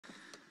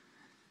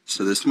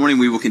So this morning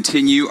we will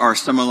continue our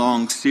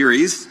summer-long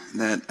series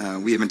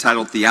that we have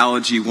entitled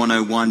Theology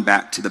 101,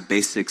 Back to the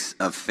Basics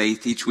of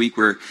Faith. Each week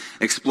we're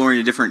exploring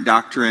a different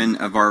doctrine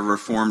of our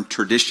Reformed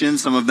tradition.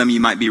 Some of them you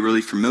might be really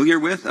familiar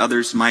with.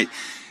 Others might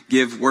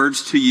give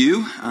words to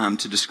you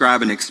to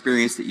describe an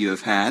experience that you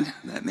have had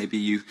that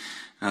maybe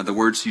the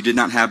words you did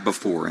not have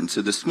before. And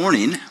so this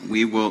morning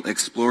we will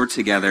explore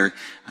together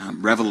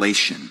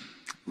Revelation.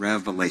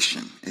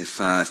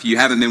 If you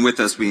haven't been with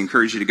us, we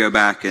encourage you to go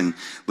back and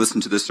listen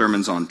to the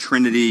sermons on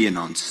Trinity and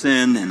on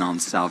sin and on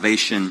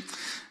salvation.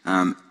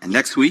 And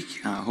next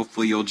week,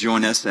 hopefully you'll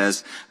join us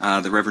as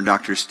the Reverend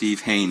Dr.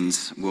 Steve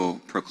Haynes will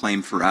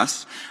proclaim for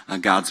us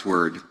God's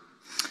Word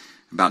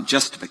about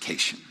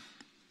justification.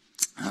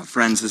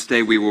 Friends, this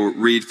day we will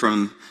read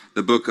from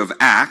the book of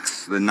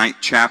Acts, the 9th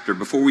chapter.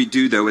 Before we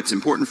do, though, it's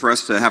important for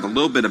us to have a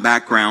little bit of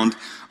background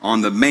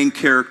on the main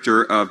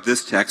character of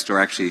this text, or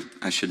actually,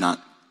 I should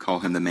not call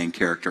him the main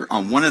character,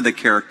 on one of the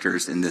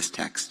characters in this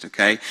text,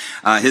 okay?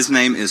 His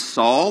name is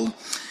Saul,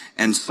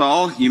 and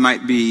Saul you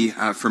might be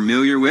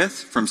familiar with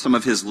from some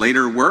of his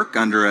later work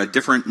under a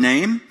different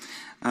name,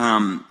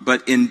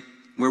 but in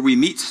where we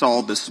meet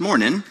Saul this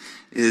morning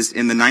is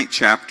in the 9th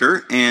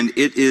chapter, and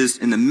it is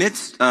in the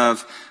midst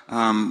of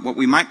what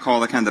we might call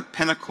the kind of the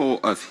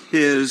pinnacle of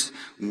his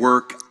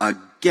work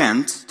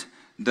against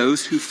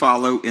those who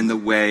follow in the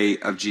way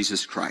of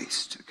Jesus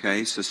Christ.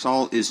 Okay, so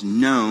Saul is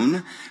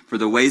known for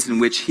the ways in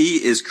which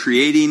he is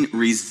creating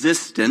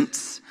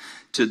resistance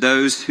to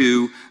those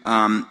who,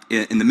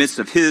 in the midst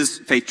of his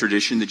faith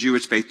tradition, the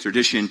Jewish faith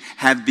tradition,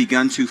 have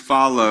begun to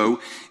follow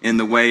in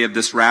the way of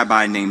this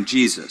rabbi named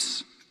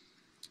Jesus.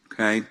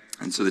 Okay,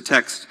 and so the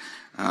text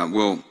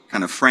will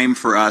kind of frame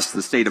for us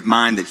the state of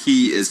mind that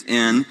he is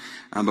in,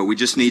 but we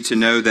just need to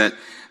know that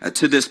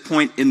to this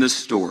point in the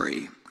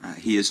story,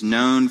 he is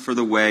known for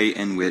the way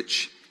in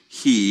which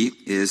he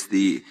is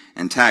the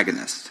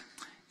antagonist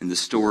in the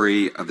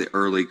story of the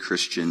early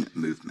Christian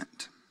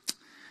movement.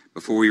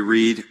 Before we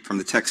read from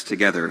the text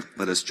together,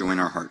 let us join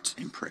our hearts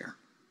in prayer.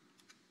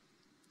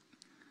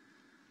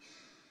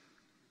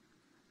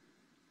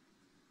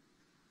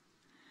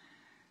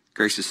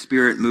 Gracious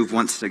Spirit, move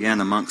once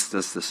again amongst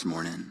us this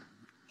morning.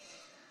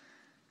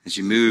 As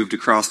you moved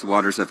across the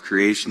waters of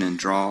creation and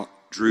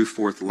drew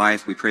forth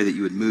life, we pray that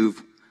you would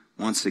move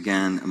once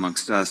again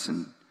amongst us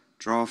and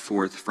draw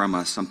forth from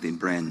us something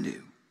brand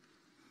new.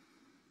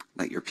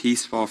 Let your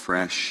peace fall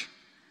fresh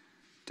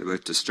to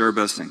both disturb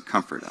us and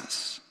comfort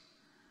us,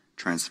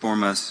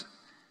 transform us,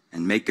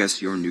 and make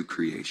us your new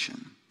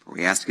creation. For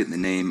we ask it in the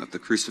name of the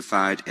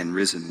crucified and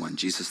risen one,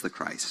 Jesus the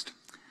Christ.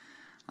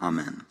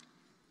 Amen.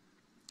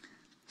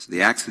 So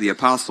the Acts of the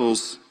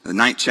Apostles, the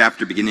 9th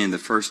chapter, beginning in the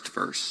 1st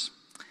verse.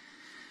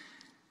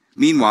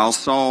 Meanwhile,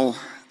 Saul,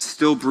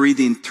 still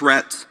breathing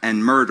threats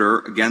and murder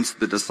against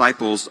the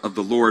disciples of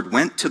the Lord,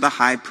 went to the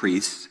high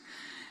priest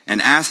and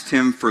asked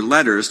him for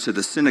letters to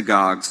the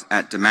synagogues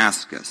at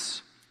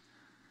Damascus,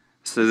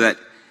 so that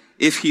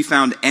if he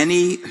found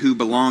any who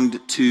belonged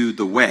to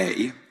the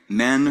way,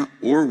 men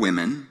or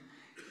women,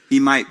 he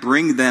might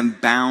bring them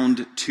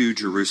bound to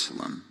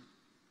Jerusalem.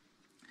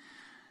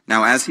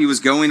 Now, as he was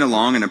going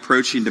along and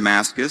approaching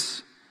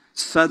Damascus,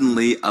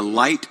 suddenly a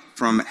light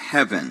from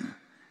heaven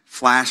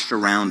flashed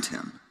around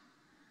him.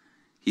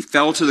 He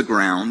fell to the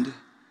ground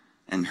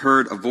and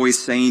heard a voice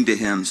saying to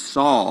him,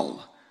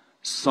 "Saul,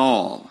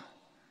 Saul,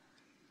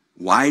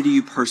 why do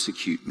you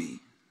persecute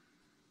me?"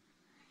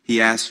 He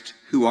asked,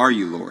 "Who are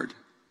you, Lord?"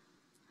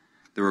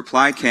 The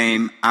reply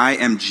came, "I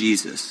am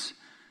Jesus,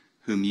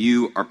 whom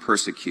you are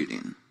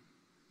persecuting.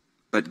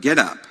 But get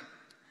up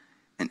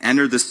and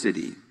enter the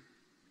city,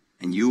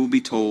 and you will be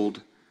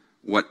told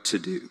what to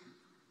do."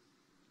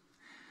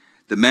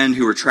 The men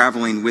who were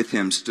traveling with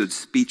him stood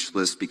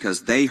speechless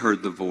because they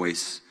heard the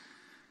voice,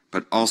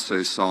 but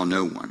also saw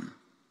no one.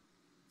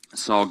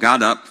 Saul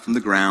got up from the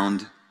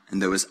ground, and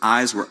though his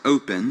eyes were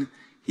open,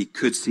 he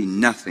could see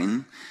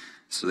nothing.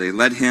 So they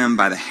led him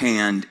by the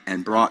hand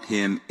and brought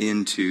him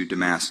into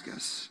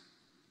Damascus.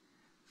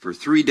 For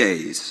 3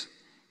 days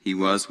he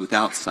was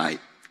without sight.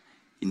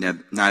 He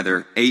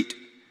neither ate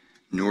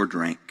nor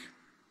drank.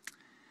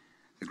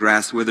 The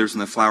grass withers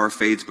and the flower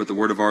fades, but the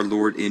word of our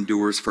Lord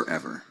endures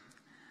forever.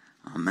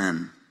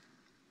 Amen.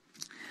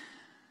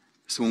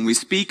 So when we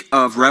speak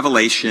of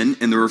revelation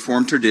in the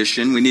Reformed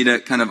tradition, we need to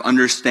kind of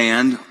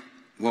understand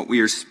what we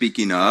are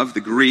speaking of.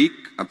 The Greek,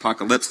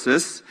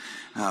 apocalypsis,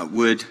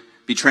 would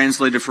be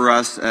translated for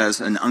us as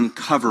an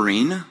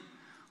uncovering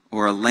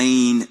or a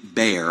laying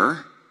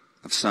bare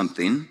of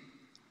something.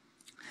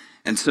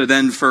 And so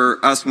then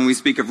for us, when we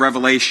speak of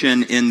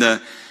revelation in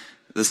the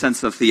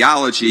sense of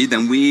theology,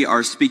 then we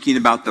are speaking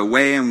about the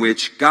way in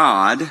which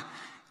God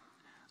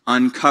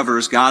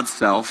uncovers God's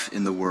self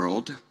in the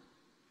world,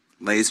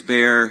 lays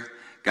bare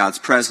God's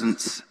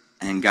presence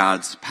and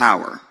God's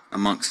power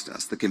amongst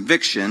us. The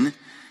conviction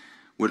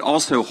would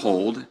also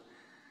hold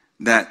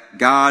that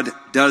God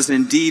does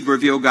indeed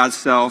reveal God's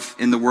self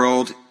in the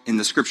world, in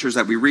the scriptures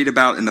that we read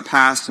about in the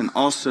past, and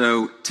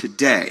also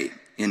today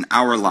in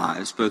our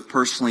lives, both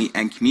personally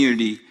and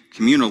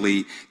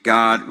communally,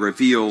 God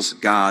reveals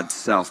God's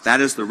self.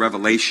 That is the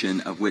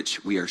revelation of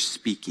which we are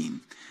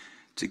speaking.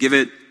 To give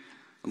it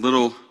a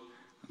little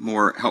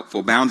more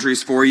helpful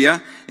boundaries for you,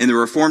 in the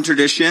Reformed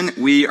tradition,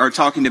 we are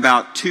talking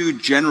about two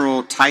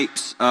general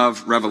types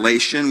of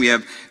revelation. We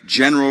have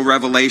general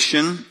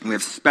revelation, and we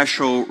have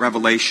special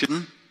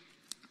revelation.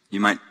 You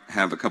might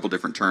have a couple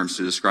different terms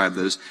to describe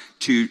those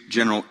two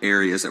general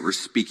areas that we're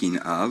speaking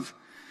of.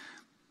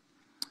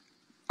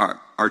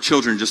 Our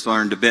children just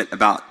learned a bit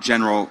about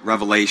general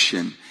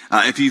revelation.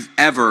 If you've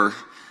ever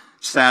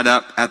sat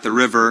up at the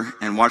river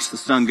and watched the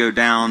sun go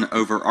down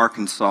over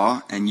Arkansas,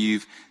 and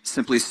you've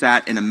simply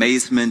sat in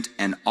amazement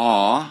and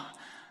awe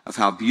of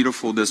how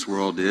beautiful this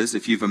world is,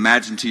 if you've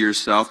imagined to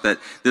yourself that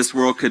this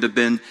world could have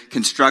been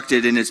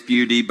constructed in its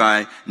beauty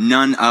by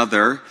none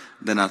other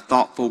than a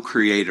thoughtful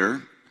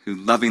creator who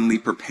lovingly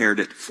prepared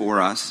it for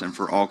us and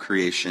for all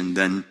creation,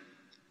 then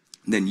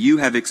you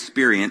have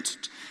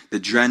experienced the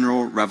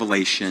general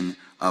revelation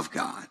of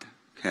God,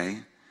 okay?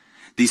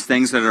 These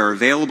things that are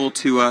available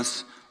to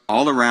us,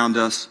 all around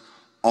us,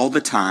 all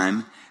the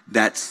time,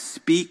 that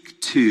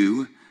speak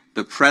to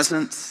the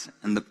presence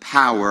and the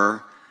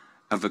power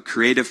of a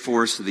creative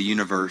force of the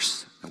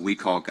universe that we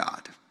call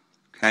God,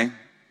 okay?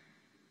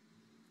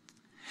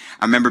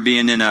 I remember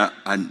being in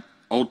an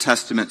Old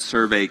Testament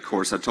survey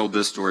course. I've told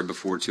this story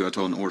before, too. I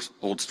told an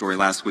old story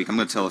last week. I'm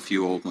going to tell a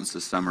few old ones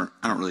this summer.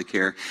 I don't really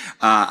care.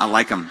 I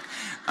like them.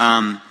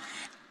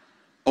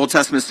 Old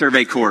Testament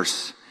survey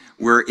course.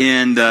 We're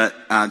in the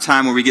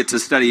time where we get to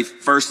study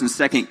 1st and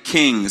 2nd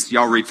Kings.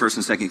 Y'all read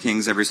 1st and 2nd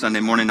Kings every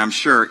Sunday morning. I'm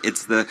sure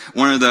it's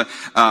one of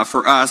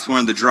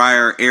the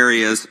drier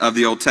areas of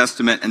the Old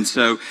Testament. And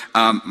so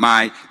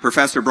my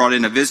professor brought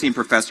in a visiting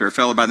professor, a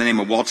fellow by the name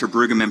of Walter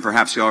Brueggemann.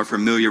 Perhaps y'all are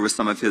familiar with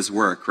some of his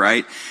work,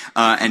 right?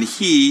 And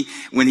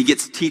when he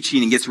gets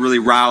teaching, he gets really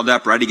riled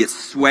up, right? He gets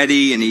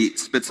sweaty and he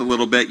spits a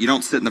little bit. You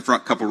don't sit in the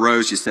front couple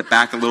rows. You sit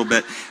back a little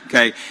bit,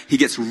 okay? He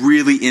gets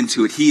really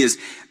into it. He is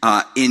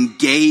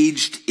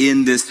engaged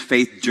in this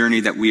faith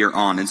journey that we are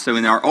on. And so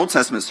in our Old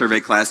Testament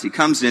survey class, he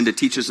comes in to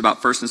teach us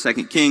about 1st and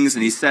 2nd Kings,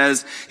 and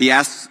he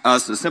asks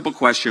us a simple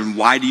question: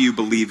 why do you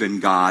believe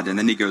in God? And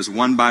then he goes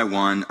one by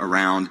one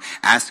around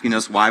asking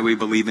us why we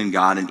believe in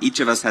God, and each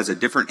of us has a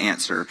different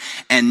answer.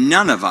 And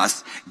none of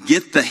us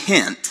get the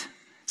hint,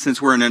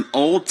 since we're in an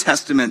Old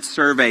Testament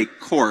survey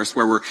course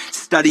where we're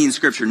studying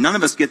Scripture, none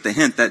of us get the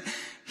hint that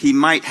he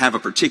might have a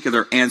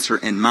particular answer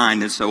in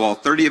mind. And so all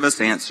 30 of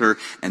us answer,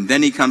 and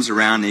then he comes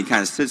around and he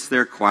kind of sits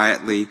there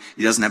quietly.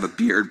 He doesn't have a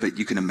beard, but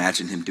you can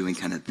imagine him doing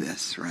kind of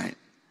this, right?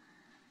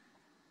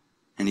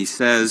 And he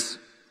says,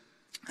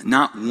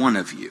 not one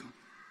of you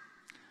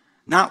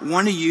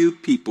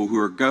people who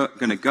are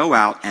going to go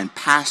out and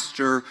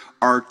pastor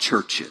our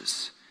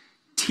churches,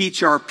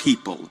 teach our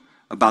people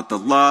about the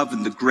love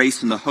and the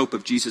grace and the hope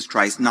of Jesus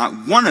Christ,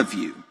 not one of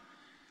you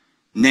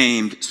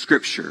named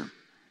Scripture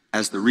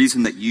as the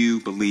reason that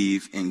you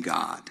believe in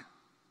God.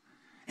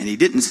 And he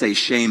didn't say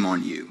shame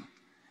on you,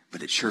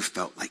 but it sure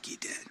felt like he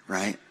did,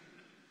 right?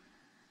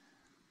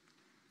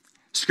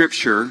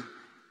 Scripture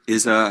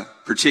is a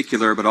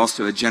particular but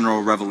also a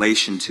general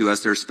revelation to us.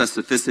 There's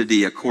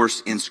specificity, of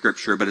course, in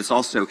Scripture, but it's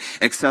also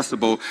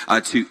accessible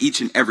to each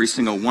and every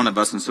single one of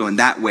us. And so in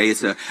that way,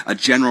 it's a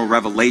general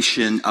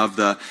revelation of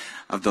the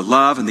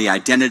love and the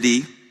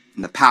identity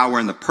and the power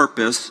and the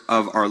purpose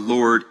of our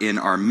Lord in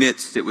our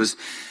midst.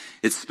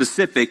 It's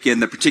specific in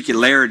the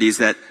particularities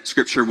that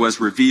Scripture was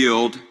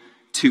revealed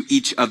to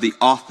each of the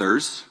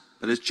authors,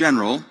 but it's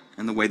general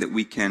in the way that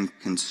we can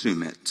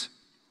consume it.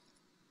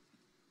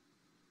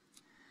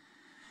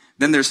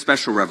 Then there's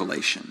special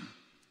revelation.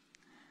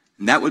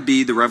 And that would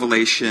be the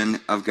revelation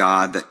of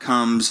God that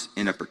comes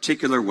in a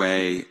particular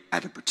way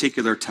at a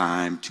particular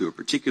time to a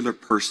particular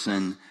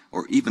person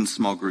or even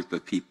small group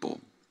of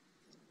people.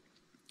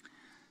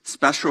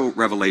 Special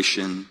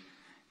revelation,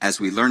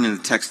 as we learn in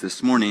the text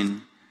this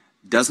morning,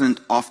 doesn't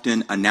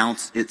often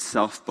announce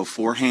itself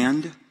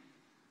beforehand.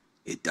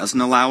 It doesn't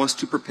allow us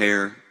to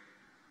prepare.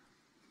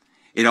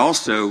 It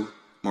also,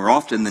 more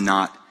often than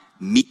not,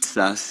 meets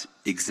us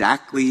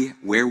exactly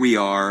where we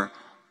are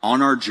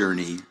on our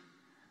journey.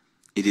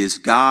 It is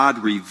God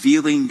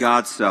revealing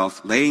God's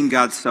self, laying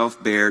God's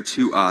self bare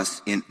to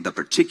us in the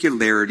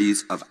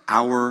particularities of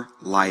our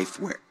life,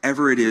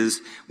 wherever it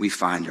is we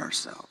find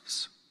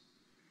ourselves.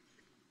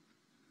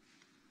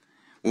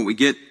 What we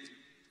get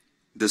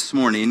this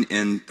morning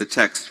in the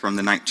text from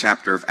the 9th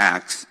chapter of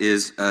Acts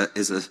is a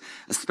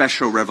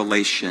special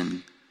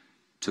revelation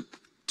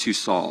to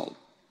Saul.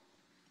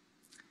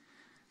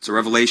 It's a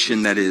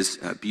revelation that is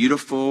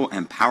beautiful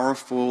and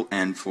powerful,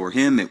 and for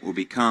him it will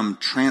become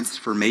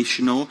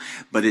transformational,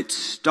 but it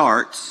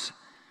starts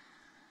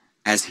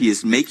as he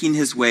is making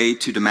his way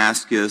to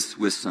Damascus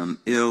with some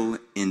ill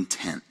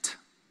intent.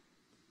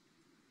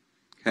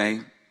 Okay?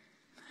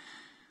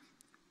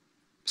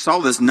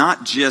 Saul is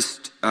not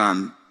just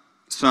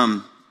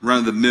some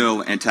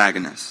run-of-the-mill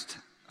antagonist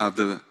of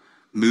the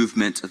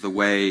movement of the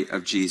way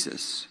of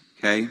Jesus,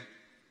 okay?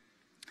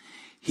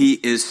 He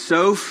is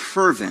so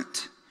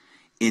fervent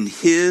in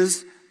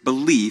his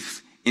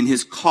belief in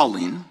his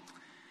calling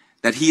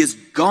that he is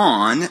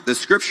gone, the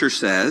scripture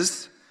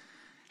says,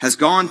 has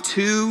gone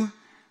to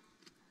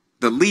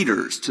the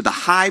leaders, to the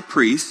high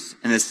priest,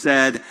 and has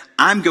said,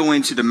 I'm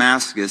going to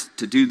Damascus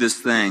to do this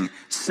thing.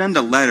 Send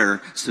a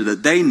letter so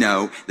that they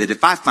know that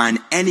if I find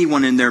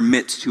anyone in their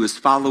midst who is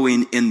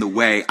following in the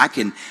way, I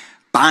can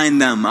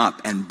bind them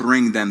up and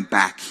bring them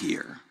back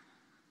here.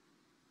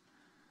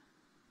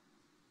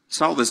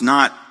 Saul is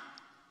not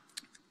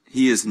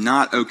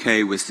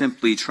okay with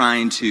simply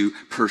trying to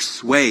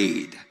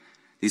persuade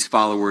these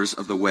followers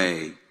of the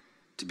way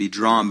to be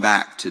drawn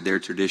back to their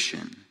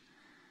tradition.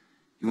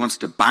 He wants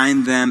to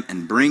bind them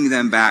and bring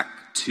them back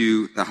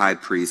to the high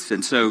priest.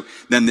 And so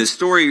then this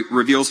story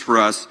reveals for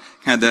us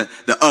kind of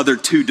the other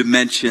two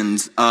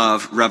dimensions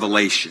of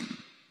revelation.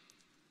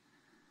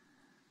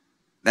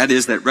 That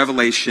is that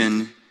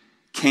revelation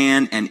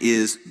can and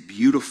is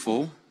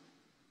beautiful,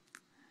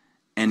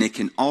 and it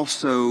can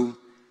also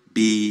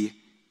be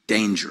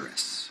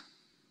dangerous.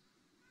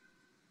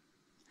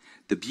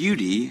 The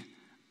beauty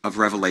of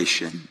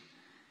revelation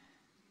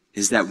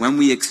is that when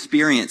we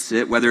experience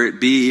it, whether it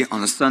be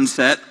on a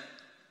sunset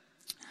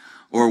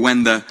or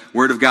when the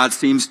Word of God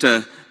seems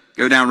to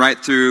go down right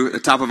through the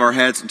top of our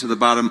heads and to the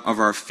bottom of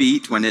our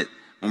feet, when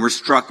we're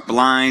struck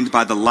blind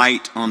by the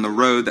light on the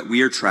road that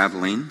we are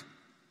traveling,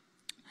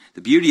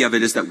 the beauty of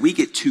it is that we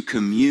get to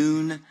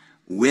commune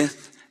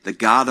with the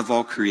God of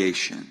all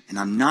creation. And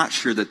I'm not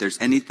sure that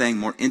there's anything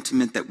more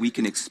intimate that we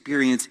can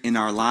experience in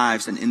our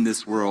lives and in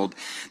this world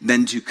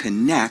than to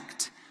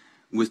connect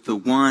with the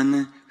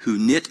one who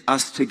knit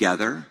us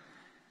together,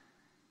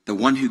 the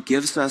one who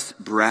gives us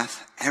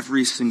breath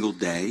every single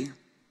day.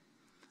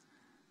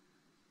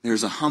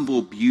 There's a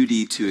humble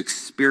beauty to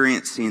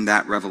experiencing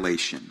that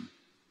revelation.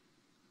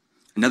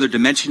 Another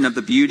dimension of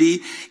the beauty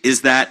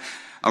is that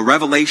a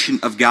revelation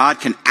of God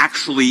can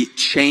actually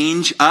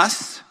change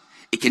us.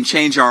 It can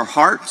change our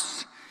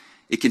hearts.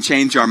 It can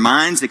change our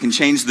minds. It can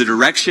change the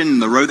direction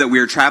and the road that we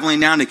are traveling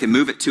down. It can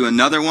move it to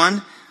another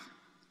one.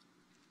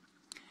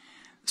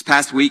 This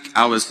past week,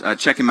 I was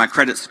checking my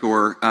credit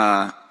score.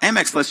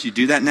 Amex lets you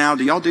do that now.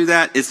 Do y'all do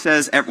that? It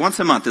says once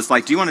a month, it's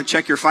like, do you want to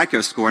check your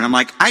FICO score? And I'm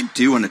like, I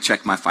do want to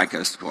check my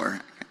FICO score.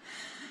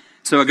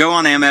 So I go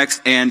on Amex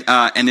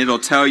and it'll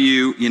tell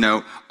you,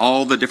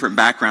 all the different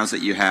backgrounds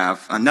that you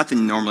have.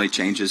 Nothing normally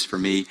changes for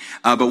me.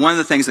 But one of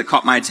the things that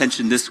caught my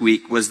attention this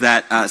week was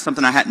that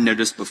something I hadn't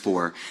noticed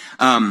before.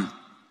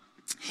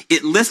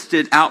 It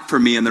listed out for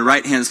me on the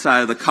right-hand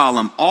side of the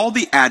column all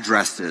the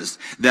addresses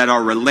that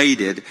are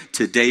related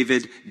to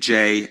David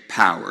J.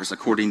 Powers,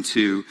 according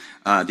to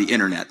the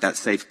internet, that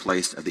safe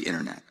place of the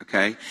internet,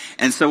 okay?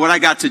 And so what I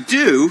got to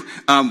do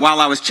while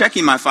I was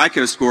checking my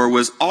FICO score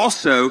was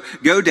also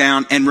go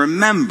down and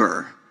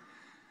remember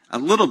a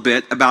little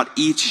bit about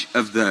each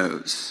of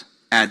those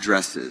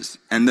addresses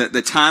and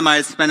the time I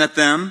had spent at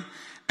them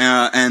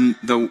and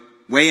the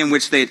way in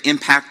which they had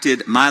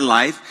impacted my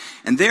life.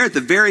 And there at the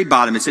very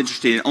bottom, it's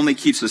interesting, it only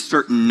keeps a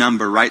certain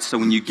number, right? So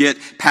when you get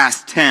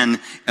past 10,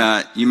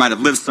 you might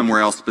have lived somewhere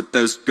else, but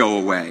those go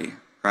away,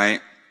 right?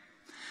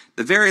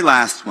 The very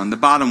last one, the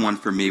bottom one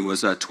for me,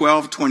 was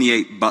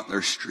 1228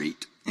 Butler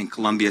Street in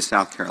Columbia,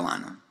 South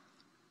Carolina.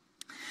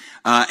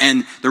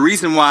 And the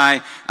reason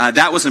why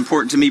that was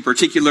important to me,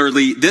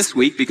 particularly this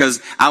week, because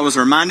I was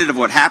reminded of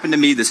what happened to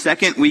me the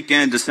second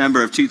weekend,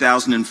 December of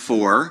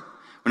 2004,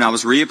 when I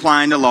was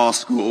reapplying to law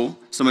school.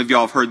 Some of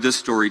y'all have heard this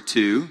story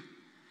too.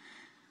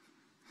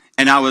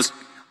 And I was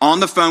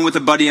on the phone with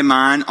a buddy of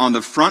mine on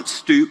the front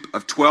stoop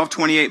of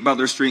 1228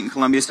 Butler Street in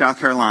Columbia, South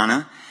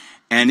Carolina.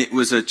 And it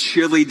was a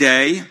chilly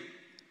day.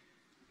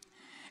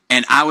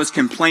 And I was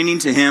complaining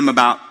to him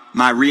about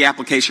my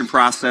reapplication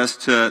process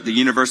to the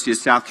University of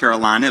South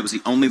Carolina. It was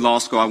the only law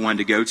school I wanted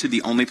to go to,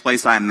 the only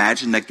place I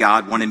imagined that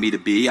God wanted me to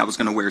be. I was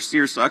going to wear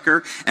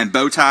seersucker and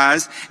bow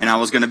ties, and I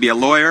was going to be a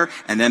lawyer,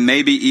 and then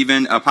maybe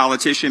even a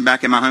politician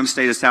back in my home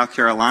state of South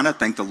Carolina.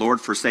 Thank the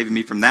Lord for saving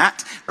me from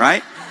that,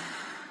 right?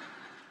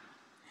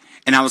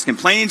 And I was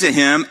complaining to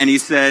him, and he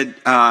said,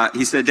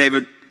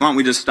 David, why don't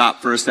we just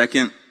stop for a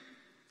second?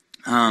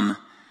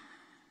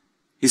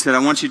 He said, I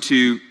want you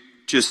to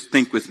just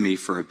think with me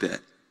for a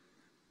bit.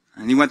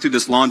 And he went through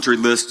this laundry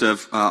list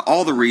of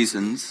all the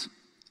reasons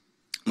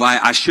why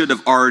I should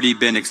have already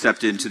been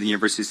accepted to the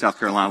University of South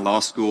Carolina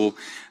Law School.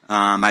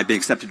 I'd been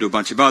accepted to a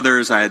bunch of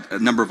others. I had a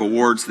number of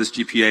awards, this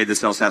GPA,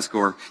 this LSAT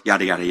score,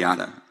 yada, yada,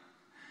 yada.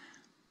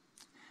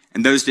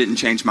 And those didn't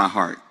change my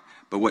heart.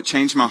 But what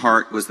changed my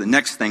heart was the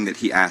next thing that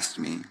he asked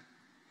me.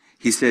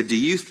 He said, do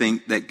you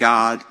think that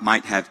God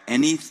might have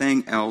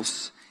anything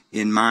else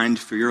in mind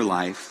for your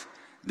life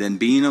than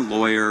being a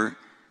lawyer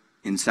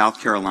in South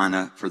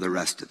Carolina for the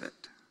rest of it?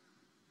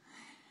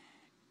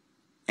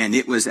 And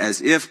it was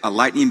as if a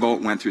lightning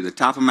bolt went through the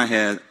top of my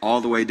head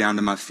all the way down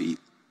to my feet,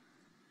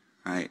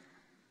 right?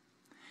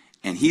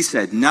 And he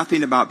said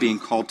nothing about being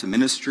called to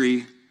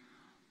ministry.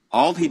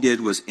 All he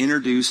did was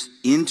introduce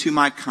into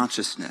my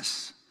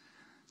consciousness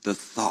the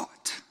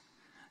thought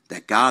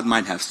that God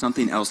might have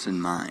something else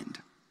in mind.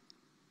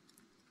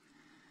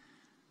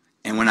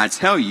 And when I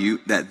tell you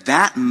that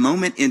that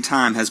moment in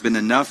time has been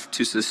enough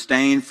to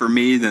sustain for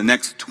me the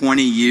next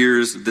 20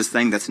 years of this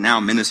thing that's now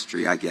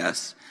ministry, I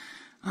guess,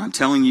 I'm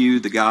telling you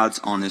the God's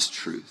honest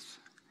truth.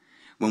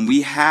 When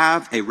we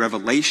have a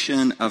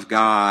revelation of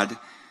God,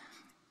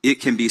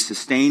 it can be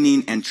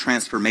sustaining and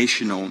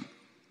transformational.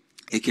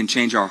 It can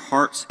change our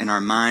hearts and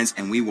our minds,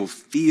 and we will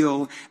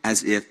feel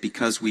as if,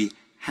 because we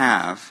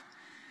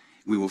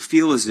will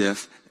feel as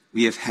if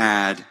we have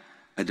had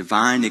a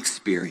divine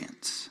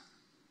experience.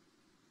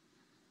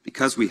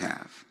 Because we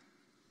have.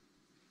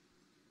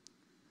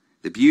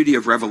 The beauty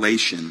of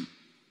revelation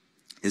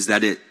is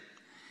that it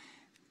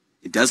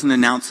doesn't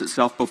announce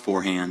itself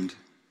beforehand.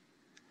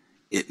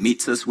 It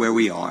meets us where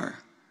we are.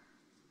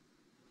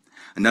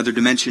 Another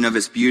dimension of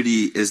its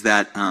beauty is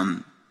that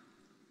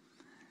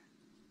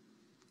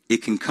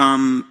it can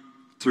come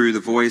through the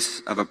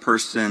voice of a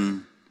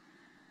person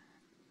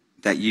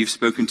that you've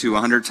spoken to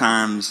 100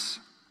 times,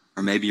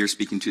 or maybe you're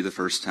speaking to the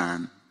first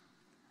time.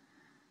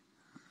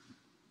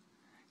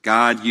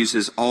 God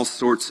uses all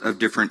sorts of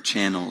different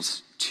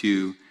channels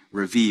to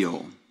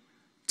reveal,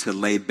 to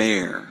lay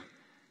bare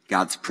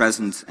God's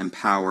presence and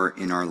power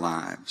in our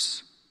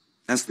lives.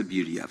 That's the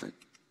beauty of it.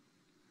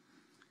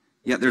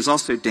 Yet there's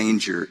also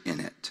danger in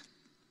it.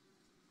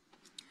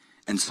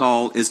 And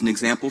Saul is an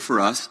example for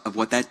us of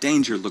what that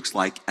danger looks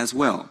like as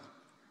well.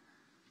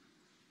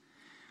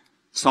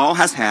 Saul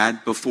has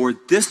had, before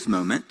this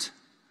moment,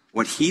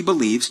 what he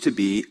believes to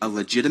be a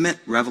legitimate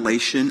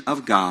revelation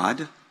of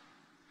God,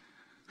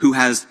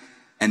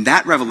 and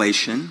that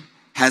revelation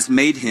has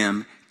made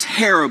him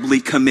terribly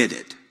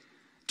committed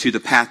to the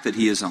path that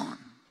he is on.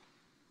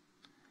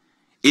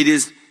 It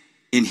is,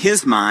 in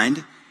his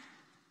mind,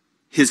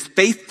 his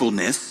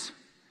faithfulness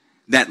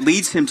that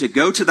leads him to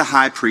go to the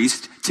high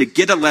priest to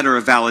get a letter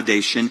of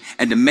validation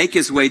and to make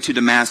his way to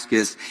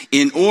Damascus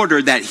in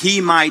order that he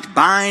might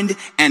bind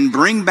and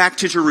bring back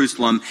to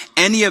Jerusalem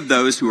any of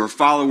those who are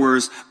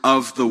followers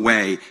of the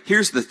way.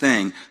 Here's the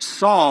thing.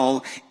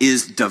 Saul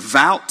is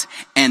devout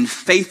and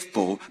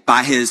faithful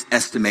by his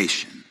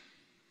estimation.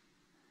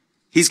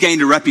 He's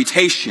gained a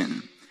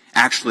reputation,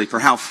 actually, for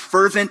how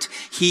fervent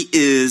he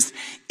is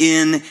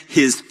in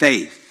his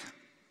faith.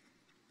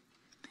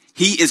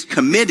 He is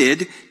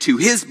committed to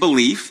his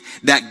belief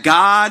that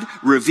God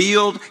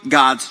revealed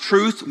God's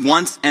truth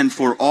once and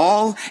for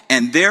all,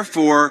 and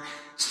therefore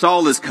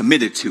Saul is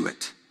committed to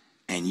it,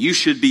 and you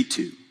should be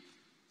too.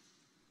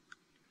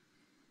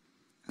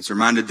 I was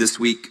reminded this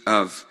week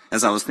of,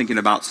 as I was thinking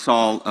about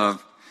Saul,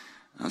 of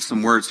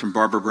some words from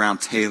Barbara Brown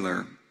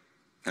Taylor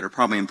that are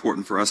probably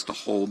important for us to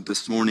hold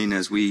this morning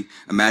as we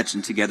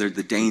imagine together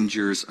the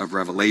dangers of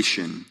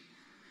revelation.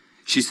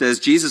 She says,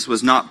 Jesus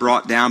was not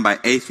brought down by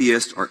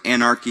atheists or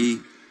anarchy.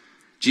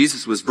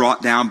 Jesus was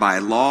brought down by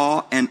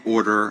law and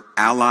order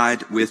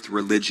allied with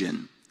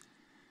religion,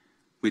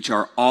 which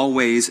are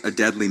always a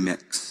deadly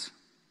mix.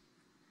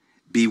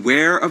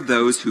 Beware of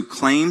those who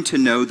claim to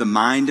know the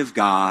mind of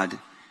God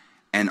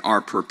and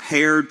are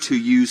prepared to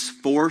use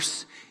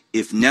force,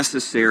 if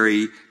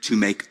necessary, to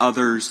make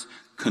others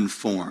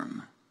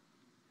conform.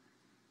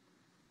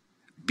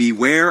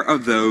 Beware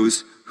of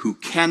those who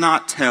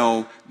cannot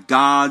tell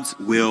God's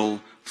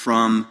will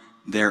from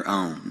their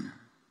own.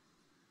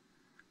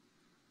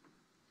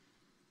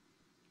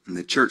 And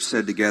the church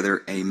said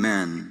together,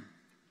 amen.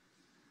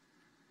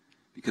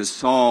 Because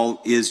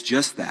Saul is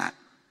just that.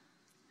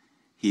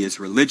 He is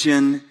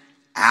religion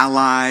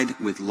allied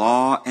with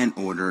law and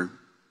order.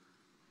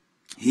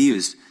 He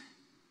is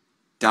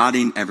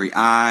dotting every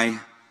I,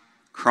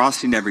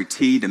 crossing every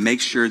T to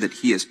make sure that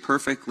he is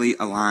perfectly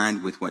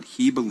aligned with what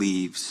he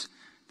believes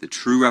the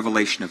true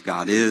revelation of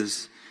God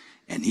is,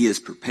 and he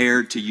is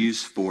prepared to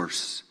use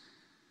force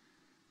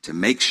to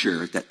make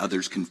sure that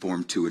others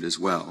conform to it as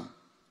well.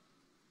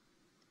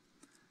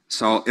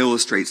 Saul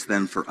illustrates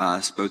then for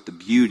us both the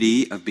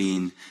beauty of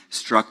being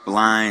struck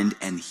blind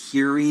and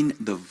hearing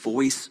the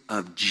voice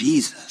of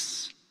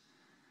Jesus,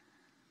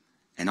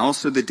 and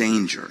also the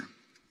danger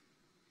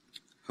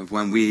of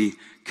when we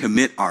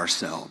commit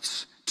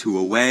ourselves to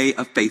a way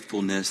of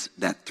faithfulness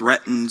that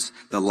threatens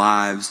the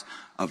lives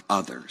of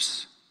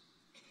others.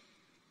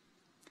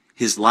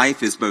 His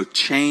life is both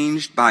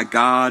changed by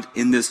God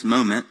in this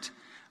moment,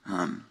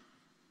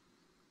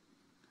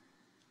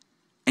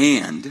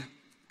 and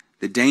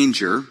the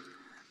danger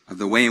of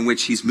the way in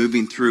which he's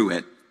moving through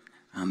it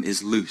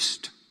is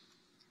loosed.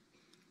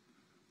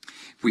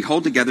 If we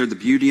hold together the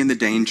beauty and the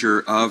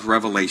danger of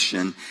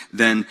revelation,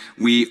 then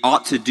we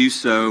ought to do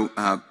so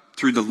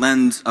through the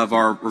lens of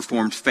our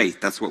Reformed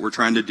faith. That's what we're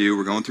trying to do.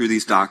 We're going through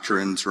these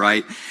doctrines,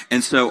 right?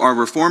 And so our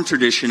Reformed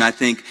tradition, I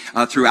think,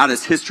 throughout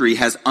its history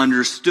has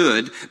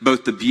understood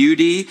both the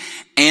beauty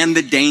and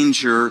the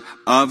danger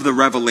of the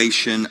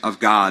revelation of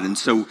God. And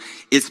so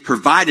it's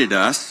provided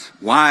us,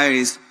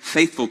 wise,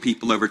 faithful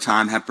people over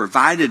time have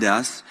provided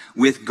us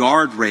with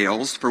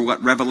guardrails for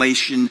what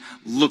revelation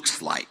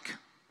looks like.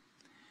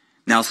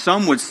 Now,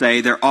 some would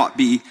say there ought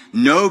be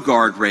no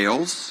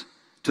guardrails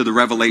to the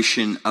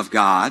revelation of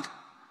God.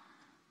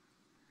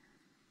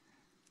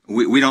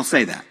 We don't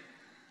say that.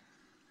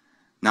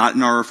 not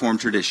in our Reformed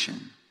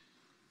tradition,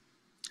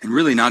 and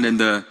really not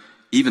in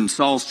even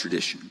Saul's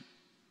tradition,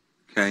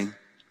 okay?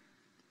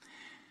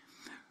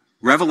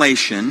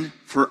 Revelation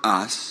for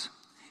us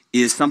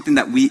is something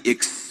that we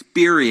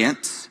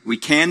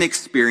can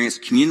experience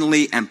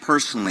communally and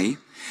personally,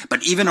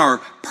 but even our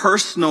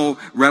personal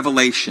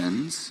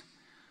revelations,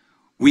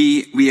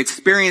 we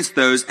experience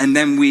those, and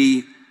then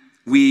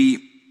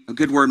a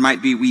good word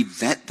might be we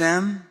vet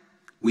them,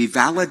 we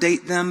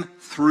validate them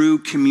through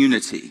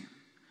community.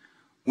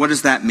 What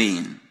does that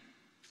mean?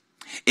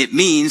 It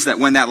means that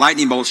when that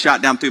lightning bolt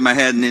shot down through my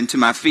head and into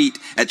my feet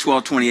at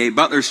 1228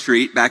 Butler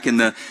Street back in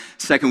the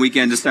second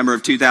weekend, December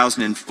of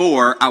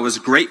 2004, I was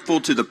grateful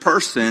to the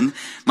person,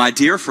 my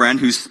dear friend,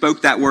 who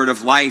spoke that word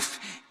of life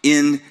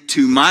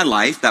into my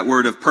life, that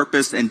word of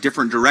purpose and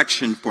different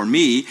direction for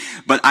me.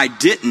 But I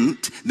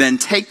didn't then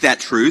take that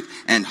truth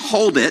and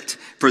hold it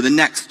for the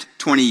next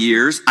 20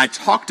 years. I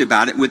talked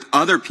about it with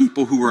other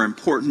people who were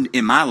important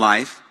in my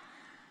life.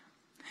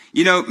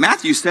 You know,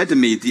 Matthew said to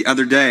me the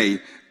other day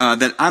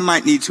that I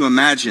might need to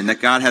imagine that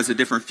God has a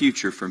different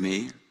future for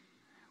me.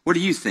 What do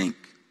you think?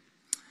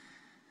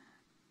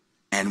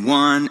 And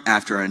one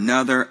after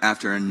another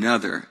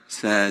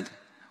said,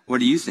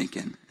 what are you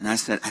thinking? And I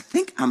said, I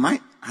think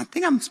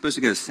I'm supposed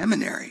to go to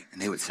seminary.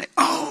 And they would say,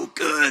 oh,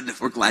 good.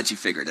 We're glad you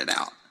figured it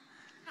out.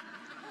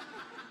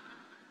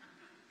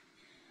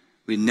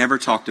 We never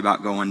talked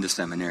about going to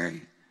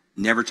seminary.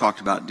 Never talked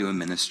about doing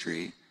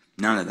ministry.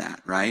 None of that,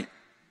 right?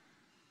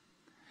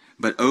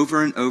 But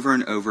over and over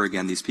and over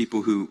again, these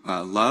people who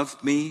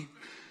loved me,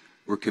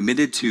 were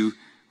committed to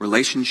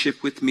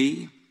relationship with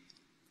me,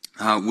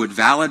 would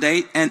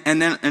validate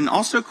and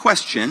also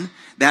question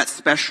that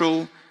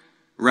special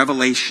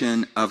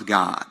revelation of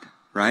God,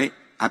 right?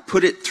 I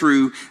put it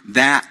through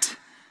that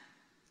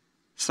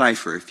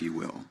cipher, if you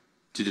will,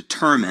 to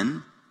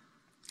determine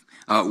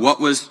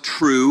what was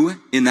true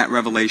in that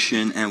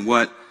revelation and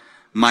what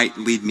might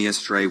lead me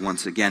astray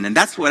once again. And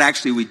that's what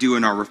actually we do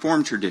in our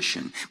Reformed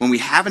tradition. When we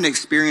have an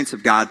experience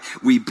of God,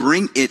 we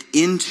bring it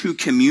into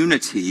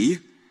community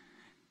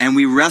and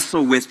we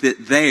wrestle with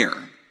it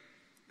there.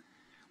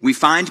 We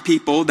find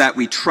people that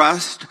we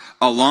trust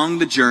along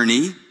the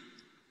journey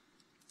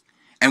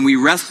and we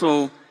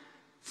wrestle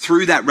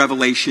through that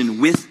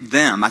revelation with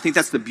them. I think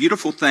that's the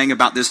beautiful thing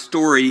about this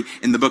story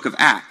in the book of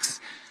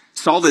Acts.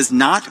 Saul is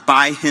not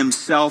by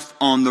himself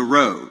on the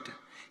road.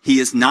 He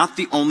is not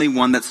the only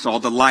one that saw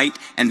the light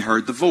and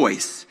heard the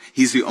voice.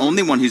 He's the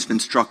only one who's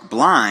been struck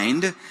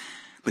blind,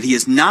 but he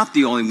is not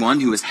the only one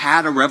who has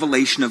had a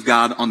revelation of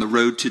God on the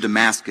road to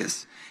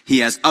Damascus. He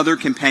has other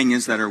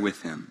companions that are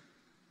with him.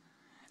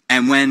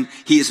 And when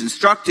he is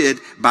instructed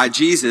by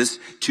Jesus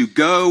to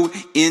go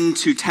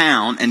into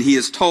town, and he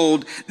is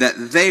told that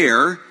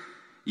there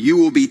you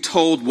will be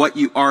told what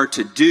you are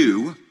to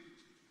do,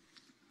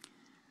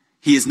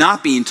 he is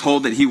not being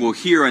told that he will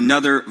hear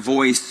another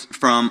voice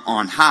from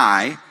on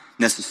high,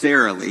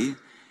 necessarily.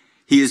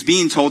 He is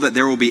being told that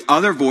there will be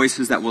other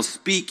voices that will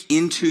speak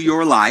into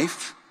your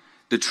life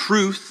the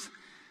truth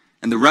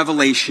and the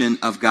revelation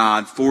of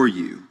God for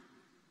you.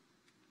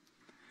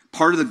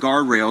 Part of the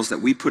guardrails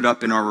that we put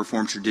up in our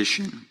Reformed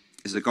tradition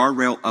is a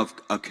guardrail of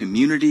a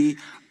community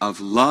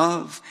of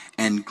love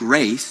and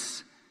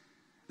grace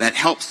that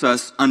helps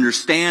us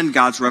understand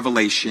God's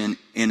revelation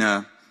in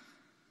a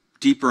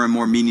deeper and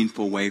more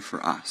meaningful way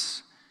for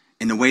us,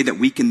 in a way that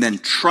we can then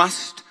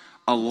trust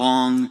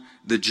along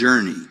the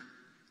journey.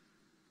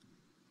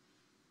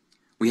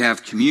 We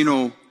have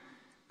communal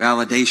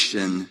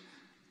validation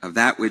of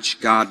that which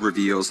God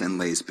reveals and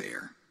lays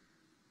bare.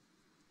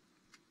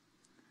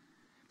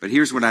 But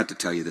here's what I have to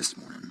tell you this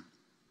morning.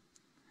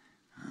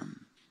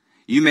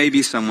 You may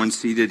be someone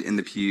seated in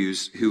the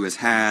pews who has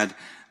had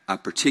a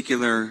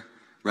particular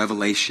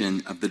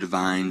revelation of the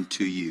divine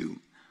to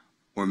you,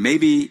 or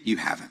maybe you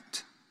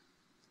haven't.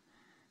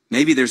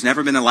 Maybe there's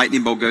never been a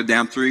lightning bolt go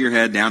down through your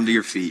head, down to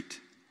your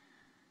feet.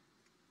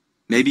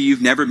 Maybe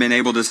you've never been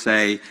able to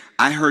say,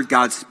 I heard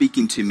God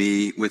speaking to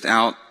me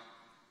without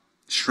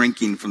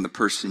shrinking from the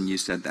person you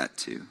said that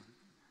to.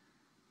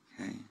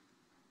 Okay.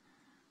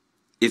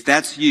 If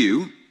that's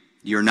you,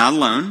 you're not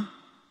alone.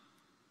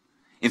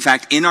 In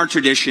fact, in our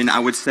tradition, I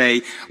would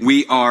say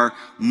we are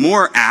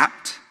more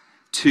apt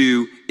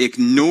to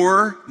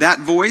ignore that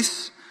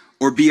voice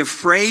or be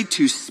afraid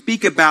to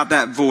speak about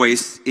that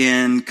voice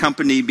in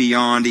company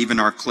beyond even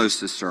our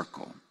closest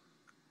circle.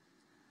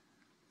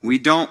 We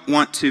don't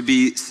want to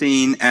be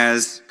seen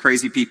as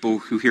crazy people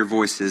who hear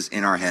voices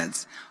in our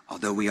heads,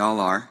 although we all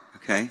are,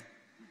 okay?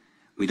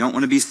 We don't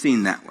want to be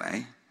seen that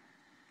way.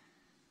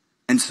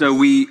 And so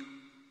we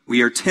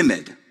are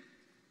timid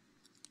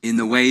in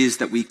the ways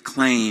that we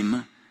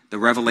claim the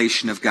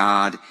revelation of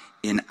God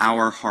in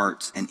our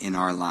hearts and in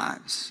our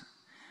lives.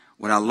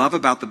 What I love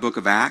about the book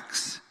of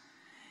Acts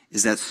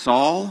is that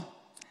Saul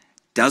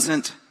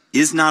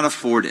is not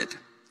afforded.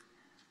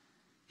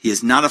 He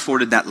is not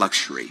afforded that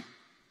luxury.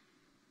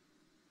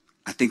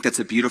 I think that's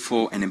a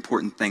beautiful and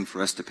important thing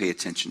for us to pay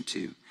attention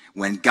to.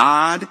 When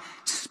God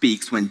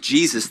speaks, when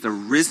Jesus, the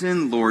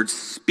risen Lord,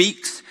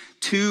 speaks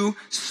to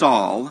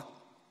Saul,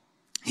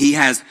 He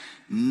has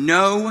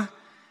no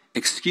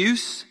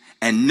excuse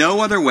and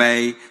no other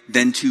way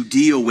than to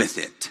deal with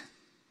it.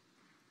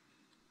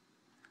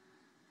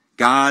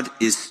 God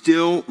is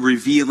still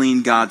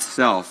revealing God's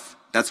self.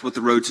 That's what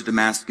the road to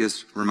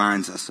Damascus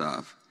reminds us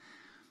of.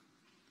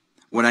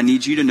 What I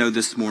need you to know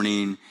this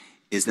morning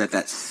is that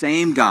that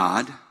same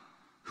God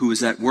who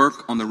was at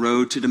work on the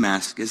road to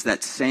Damascus,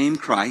 that same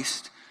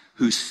Christ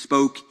who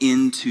spoke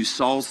into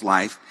Saul's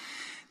life,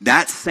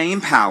 that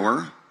same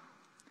power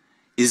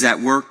is at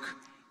work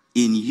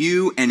in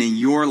you and in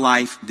your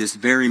life this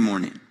very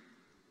morning.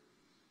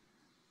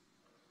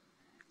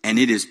 And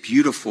it is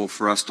beautiful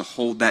for us to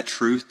hold that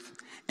truth,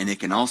 and it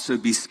can also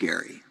be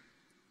scary.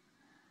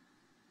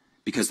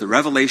 Because the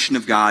revelation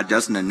of God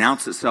doesn't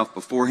announce itself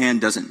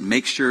beforehand, doesn't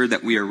make sure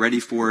that we are ready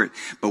for it.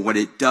 But what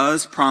it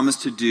does promise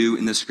to do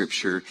in the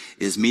scripture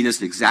is meet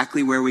us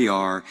exactly where we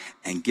are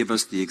and give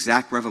us the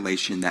exact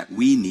revelation that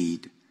we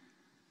need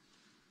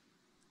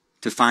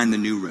to find the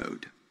new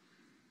road.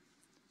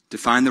 To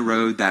find the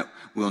road that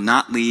will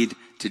not lead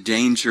to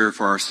danger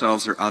for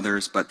ourselves or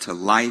others, but to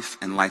life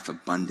and life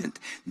abundant.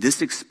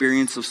 This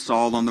experience of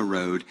Saul on the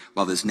road,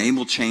 while his name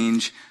will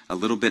change a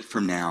little bit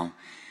from now,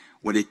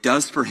 what it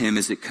does for him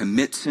is it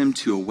commits him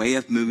to a way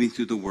of moving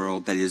through the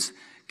world that is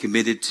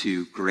committed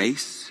to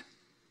grace,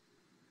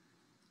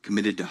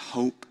 committed to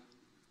hope,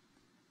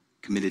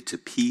 committed to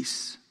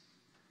peace,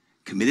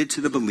 committed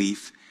to the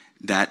belief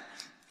that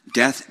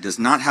death does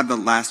not have the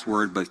last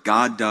word, but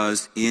God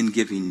does in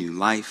giving new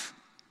life.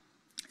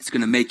 It's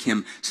going to make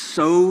him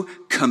so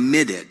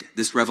committed,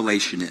 this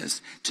revelation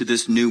is, to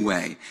this new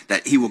way,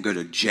 that he will go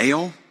to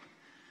jail,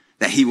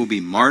 that he will be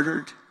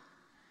martyred.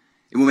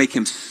 It will make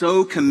him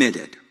so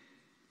committed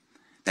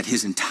that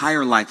his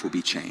entire life will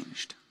be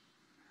changed.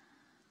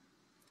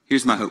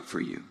 Here's my hope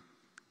for you.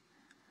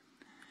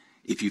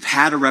 If you've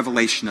had a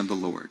revelation of the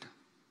Lord,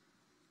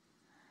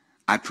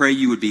 I pray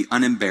you would be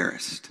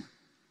unembarrassed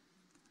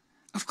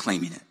of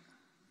claiming it.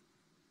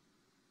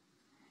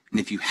 And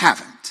if you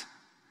haven't,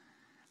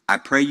 I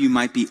pray you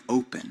might be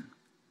open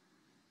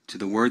to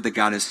the word that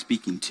God is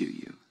speaking to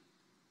you.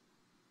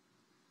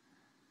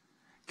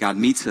 God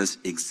meets us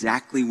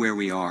exactly where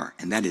we are,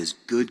 and that is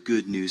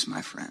good news,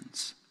 my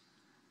friends.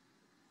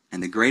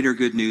 And the greater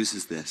good news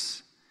is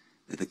this,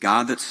 that the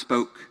God that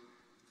spoke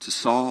to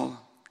Saul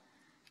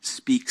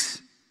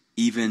speaks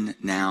even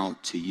now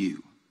to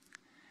you.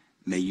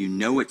 May you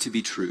know it to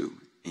be true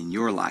in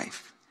your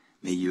life.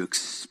 May you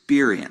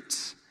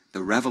experience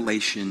the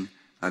revelation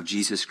of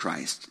Jesus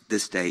Christ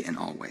this day and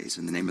always.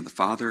 In the name of the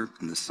Father,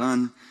 and the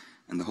Son,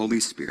 and the Holy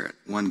Spirit,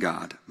 one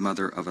God,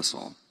 Mother of us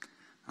all.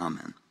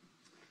 Amen.